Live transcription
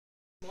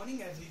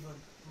Morning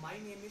everyone, my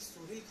name is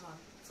Sohel Khan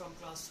from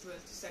class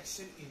 12th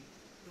section A.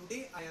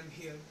 Today I am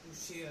here to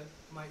share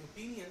my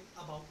opinion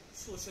about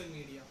social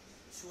media.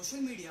 Social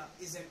media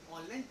is an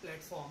online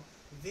platform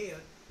where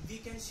we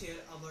can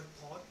share our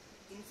thought,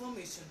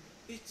 information,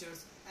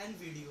 pictures and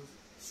videos.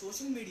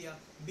 Social media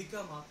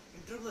become a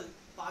integral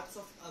parts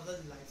of our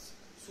lives.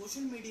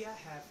 Social media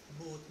have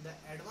both the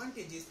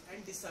advantages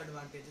and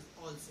disadvantages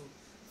also.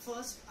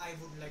 First, I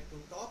would like to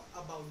talk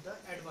about the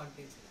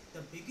advantage.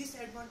 The biggest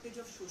advantage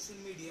of social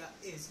media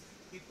is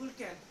people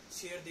can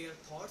share their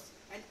thoughts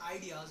and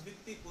ideas with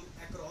people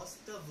across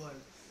the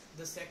world.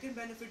 The second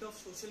benefit of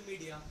social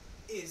media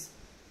is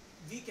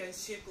we can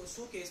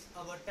showcase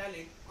our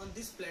talent on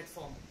this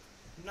platform.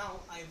 Now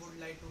I would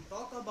like to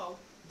talk about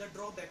the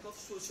drawback of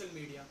social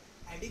media.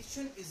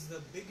 Addiction is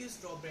the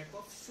biggest drawback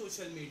of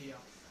social media.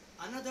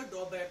 Another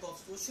drawback of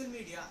social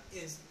media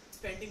is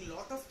spending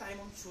lot of time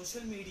on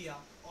social media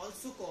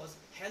also cause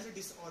health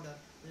disorder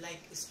like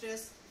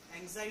stress,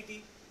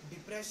 anxiety,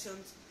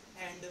 depressions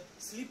and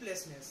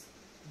sleeplessness.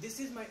 This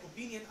is my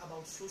opinion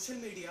about social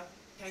media.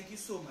 Thank you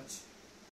so much.